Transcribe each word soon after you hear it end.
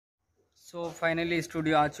So finally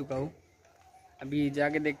studio आ चुका हूँ। अभी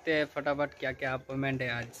जाके देखते हैं फटाफट क्या क्या अपॉइंटमेंट है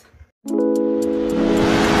आज।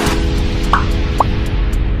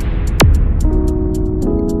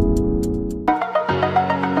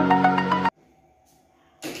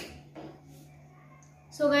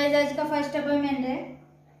 सो गाइस, आज का फर्स्ट अपॉइंटमेंट है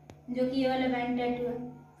जो कि ये वाला बैंड टैटू है,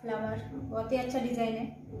 फ्लावर, बहुत ही अच्छा डिजाइन है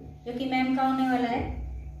जो कि मैम का होने वाला है।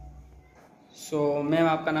 सो मैम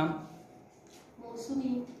आपका नाम?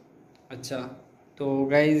 मौसमी। अच्छा, तो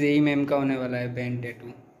गाइज यही मैम का होने वाला है बैंड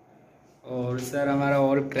टैटू। और सर हमारा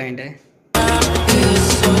और क्लाइंट है।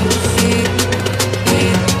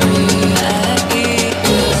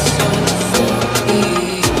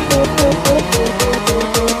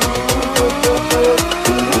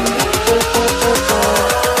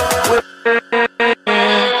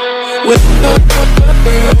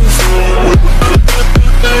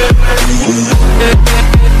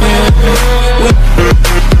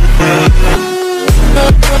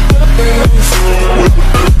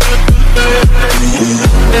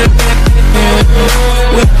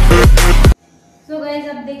 सो गाइस,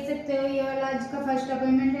 आप देख सकते हो ये वाला आज का फर्स्ट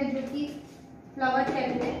अपॉइंटमेंट है जो कि फ्लावर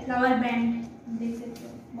टैटू है, फ्लावर बैंड देख सकते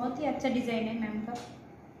हो। बहुत ही अच्छा डिजाइन है मैम का,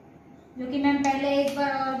 जो कि मैम पहले एक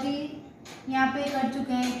बार और भी यहाँ पे कर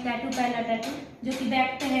चुके हैं एक टैटू, पहला टैटू जो कि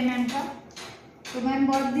बैक पे है मैम का। तो मैम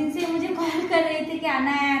बहुत दिन से मुझे कॉल कर रही थी कि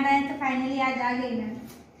आना है, तो फाइनली आज आ गई मैम।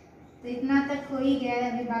 तो इतना तक हो ही गया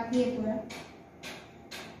है, अभी बाकी है पूरा।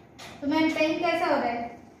 तो मैम पेन कैसा हो रहा है?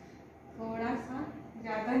 थोड़ा सा,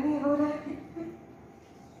 ज्यादा नहीं हो रहा है।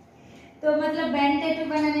 तो मतलब बैंड टैटू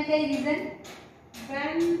बनाने का रीजन?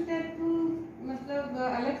 बैंड टैटू मतलब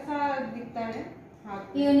अलग सा दिखता है,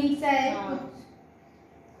 हाथ में। यूनिक सा है हाँ। कुछ।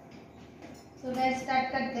 तो गाइस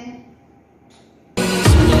स्टार्ट करते हैं।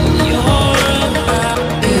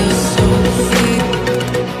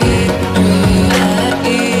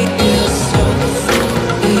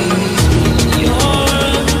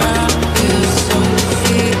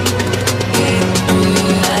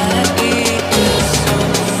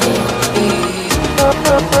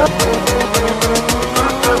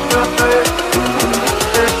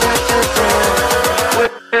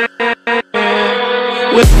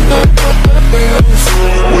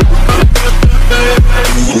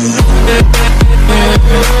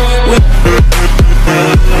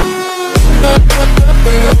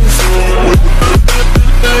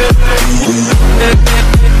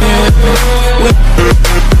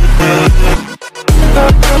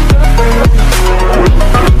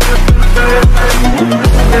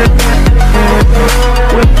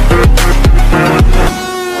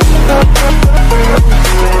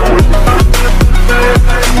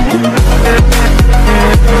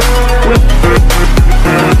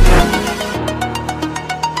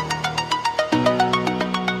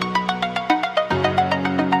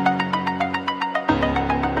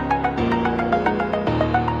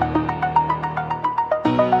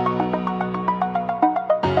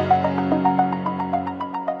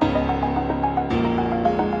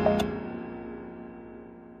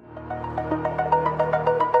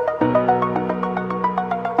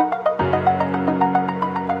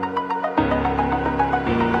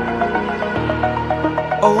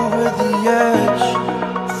 Over the edge,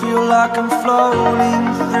 feel like I'm floating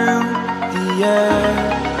through the air.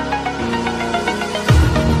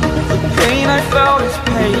 The pain I felt is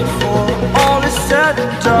paid for, all is said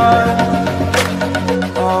and done.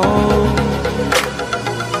 Oh,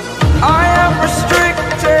 I am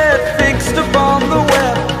restricted, fixed upon the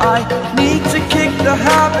web. I need to kick the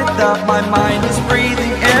habit that my mind is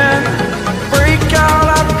breathing in. Break out,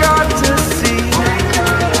 I've got to see.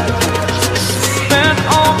 Spent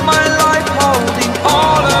all my life holding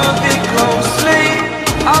all of it closely.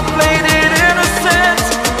 I played it innocent,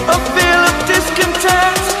 a feel of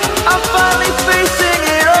discontent. I'm finally facing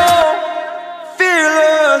it all,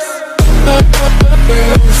 fearless.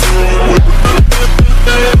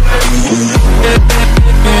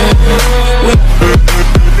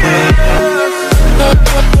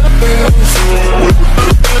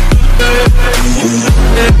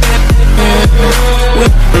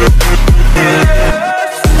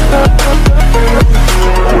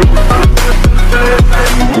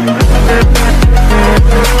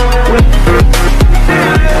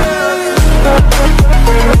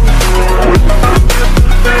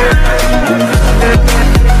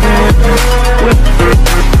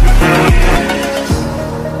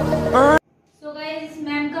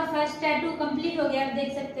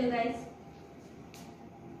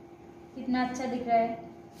 कितना अच्छा दिख रहा है।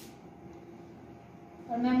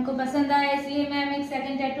 और ma'am को पसंद आया इसलिए मैम एक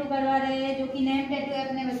सेकंड टैटू करवा रहे हैं जो कि नेम टैटू है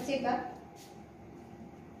अपने बच्चे का।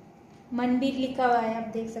 मनबीर लिखा हुआ है, आप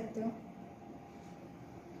देख सकते हो।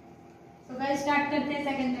 तो गाइस स्टार्ट करते हैं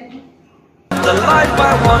second tattoo. The life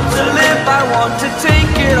I want to live, I want to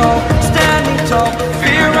take it all. Standing tall,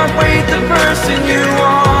 fear I weighed the person you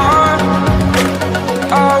are.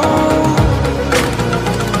 Oh,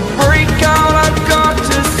 break out, I've got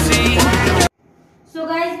to see. So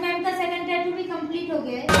guys, ma'am का second tattoo भी complete हो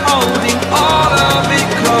गया है। Holding all of it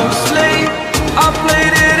closely, I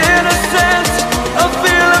played it innocent. A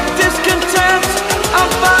feel of discontent, I'm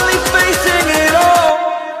finally facing it all.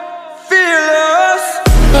 Fearless.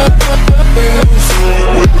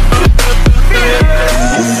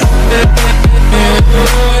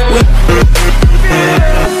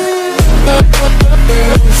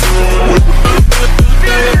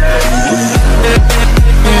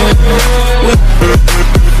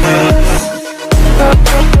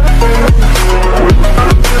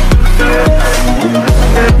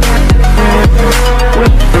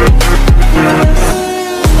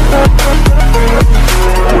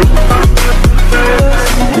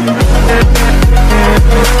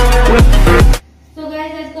 तो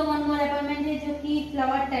guys आज का one more appointment है जो कि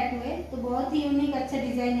फ्लावर टैटू है। तो बहुत ही यूनिक अच्छा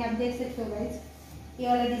डिजाइन है, आप देख सकते हो गाइस। ये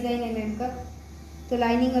वाला डिजाइन है मैम का। तो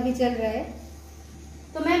लाइनिंग अभी चल रहा है।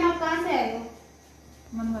 तो मैम आप कहाँ से आए हो?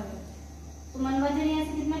 मनवाले तो मनवाजर यहाँ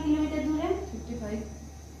से कितना किलोमीटर दूर है? 55।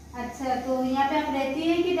 अच्छा, तो यहाँ पे आप रहती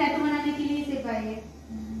हैं कि टैटू बनाने के लिए सिर्फ आई है?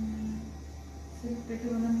 सिर्फ टैटू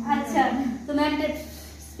बनाने। अच्छा, तो मैम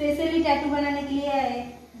स्पेशली टैटू बनाने के लिए आए।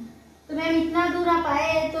 तो मैम इतना दूर आप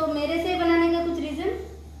आए तो मेरे से बनाने का कुछ रीजन?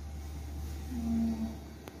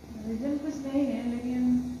 रीजन कुछ नहीं है, लेकिन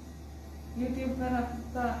YouTube पर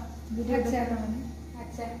आपका वीडियो अच्छा। देखा मैंने।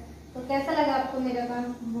 अच्छा, तो कैसा लगा आपको मेरा काम?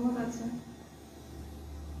 बहुत अच्छा,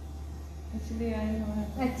 इसलिए आई हूँ।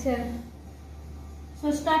 अच्छा,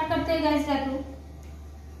 सो स्टार्ट करते हैं गाइस टैटू।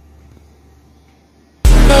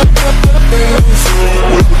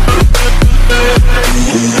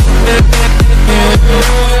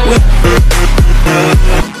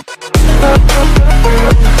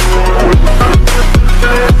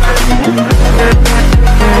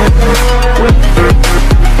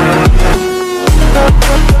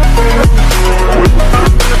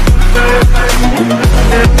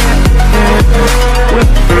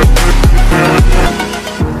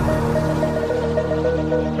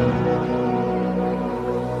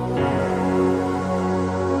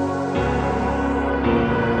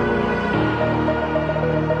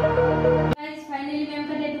 फाइनली मैम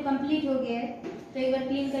का टैटू कंप्लीट हो गया है। तो एक बार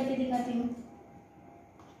क्लीन करके दिखाती हूँ।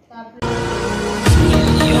 तो आप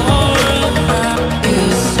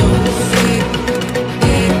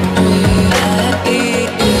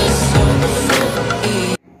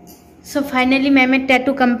सो फाइनली मैमेर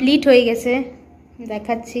टैटू कमप्लीट हो गेছে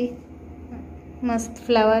দেখাচ্ছি मस्त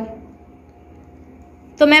फ्लावर।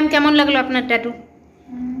 तो मैम কেমন লাগলো আপনার ট্যাটু?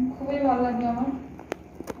 খুবই ভালো লাগলো আমার।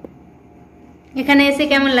 এখানে এসে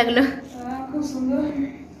কেমন লাগলো? খুব সুন্দর।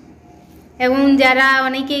 এবং যারা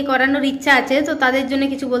অনেকেই করানোর ইচ্ছা আছে তো তাদের জন্য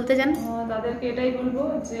কিছু বলতে চান? তাদেরকে এটাই বলবো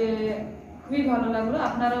যে খুবই ভালো লাগলো,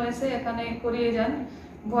 আপনারাও এসে এখানে করিয়ে যান,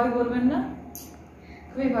 ভয় করবেন না,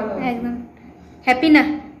 খুবই ভালো। একদম হ্যাপি না?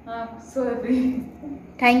 So happy.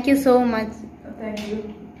 Thank you so much. Thank you.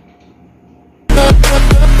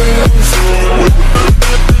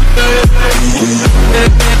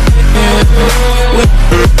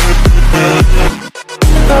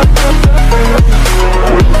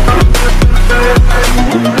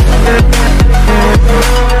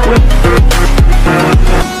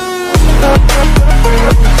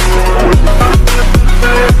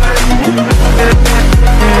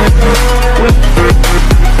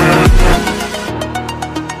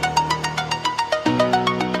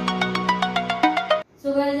 So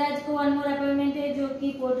guys आज को वन मोर अपॉइंटमेंट है जो कि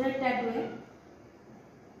पोर्ट्रेट टैटू है।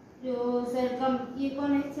 जो सर का ये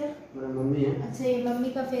कौन है सर? मेरा मम्मी है। अच्छा, ये मम्मी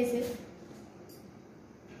का फेस है।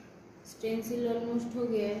 स्टेंसिल ऑलमोस्ट हो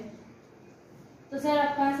गया है। तो सर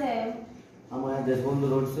आप कहाँ से आए हो? हम आए देशबंधु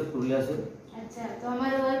रोड से, पुरुलिया से। अच्छा, तो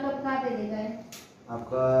हमारा वर्क अब कहाँ पे देखा है?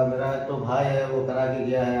 आपका मेरा तो भाई है, वो करा के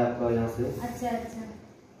गया है आपका यहाँ से। अच्छा अच्छा,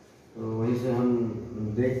 तो वहीं से हम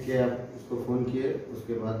देख के आप उसको फ़ोन किए,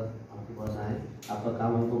 उसके बाद आपके पास आए। आपका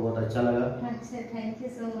काम हमको बहुत अच्छा लगा। अच्छा, थैंक यू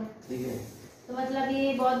सो मच। ठीक है। तो मतलब ये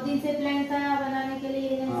बहुत दिन से प्लान था बनाने के लिए?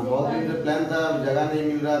 हाँ, बहुत दिन से प्लान था, जगह नहीं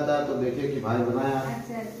मिल रहा था, तो देखे कि भाई बनाया।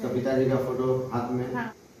 अच्छा अच्छा। तो पिताजी का फोटो हाथ में। हाँ,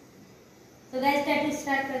 तो गाइस टैटू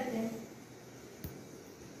स्टार्ट करते हैं।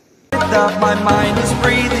 That my mind is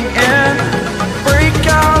breathing in. Break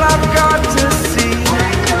out, I've got to see.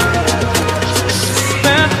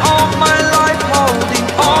 Spent all my life holding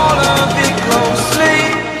all of it closely.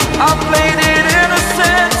 I played it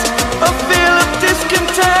innocent, a feel of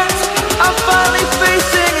discontent. I'm finally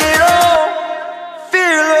facing it all,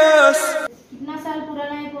 fearless.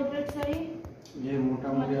 ये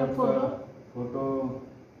मोटा मोटी मतलब आपका photo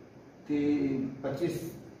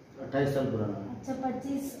 25-28 साल पुराना है। अच्छा,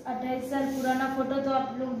 25-28 साल पुराना फोटो। तो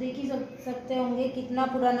आप लोग देख ही सकते होंगे कितना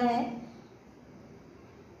पुराना है,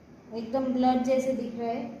 एकदम ब्लड जैसे दिख रहा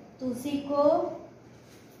है। तो उसी को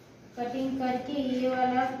कटिंग करके ये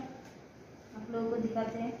वाला आप लोगों को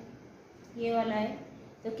दिखाते हैं, ये वाला है।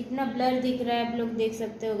 तो कितना ब्लर दिख रहा है आप लोग देख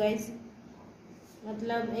सकते हो गाइस,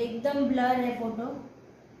 मतलब एकदम ब्लर है फोटो।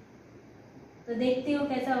 तो देखती हूँ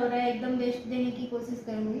कैसा हो रहा है, एकदम बेस्ट देने की कोशिश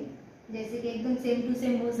करूँगी, जैसे कि एकदम सेम टू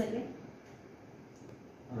सेम हो सके।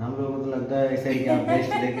 और हम लोगों को तो लगता है ऐसा ही कि आप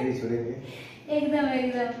बेस्ट देकर ही छोड़ेंगे। एकदम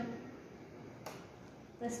एकदम।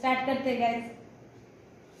 तो स्टार्ट करते हैं guys.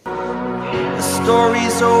 The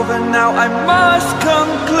story's over now, I must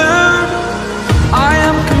conclude. I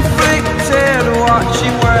am conflicted,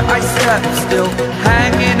 watching where I step still,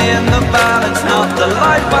 hanging in the balance. Not the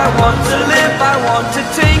life I want to live, I want to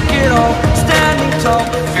take it all, standing tall.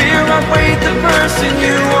 Fear I weighed the person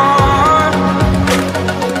you are.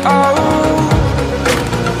 Oh,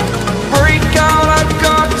 break out, I've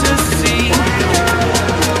got to see.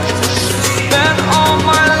 Spent all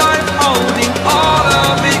my life holding all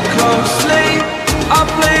of it closely. I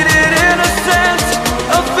played it innocent,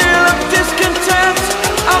 a feel of discontent.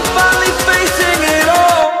 I'm finally facing it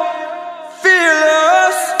all,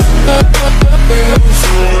 fearless.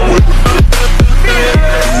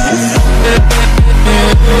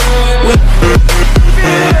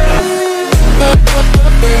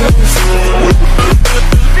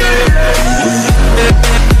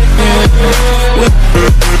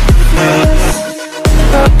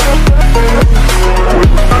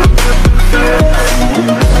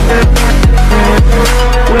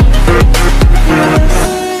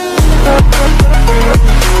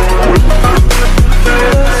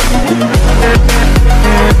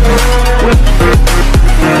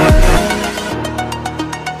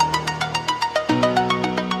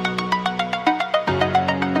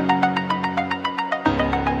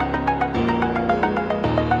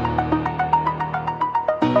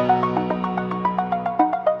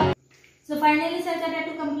 So finally sir का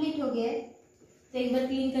tattoo complete हो गया है। तो एक बार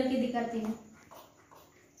clean करके दिखाती हूँ।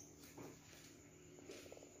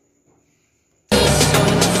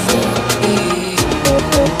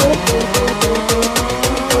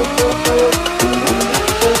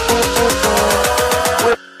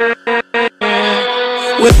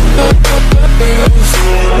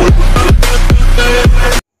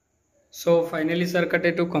 So finally sir का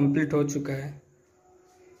टैटू कंप्लीट हो चुका है।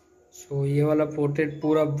 सो ये वाला पोर्ट्रेट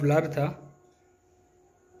पूरा ब्लर था।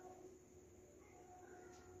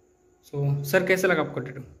 सो सर कैसा लगा आपको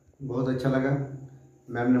टैटू? बहुत अच्छा लगा,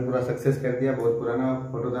 मैम ने पूरा सक्सेस कर दिया। बहुत पुराना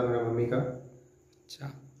फोटो था मेरा मम्मी का, अच्छा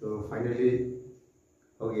तो फाइनली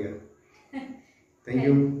हो गया। Thank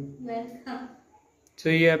you. वेलकम। सो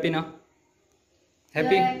ये हैप्पी ना?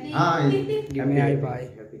 हैप्पी? हाँ, give me high bye.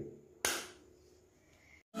 Happy.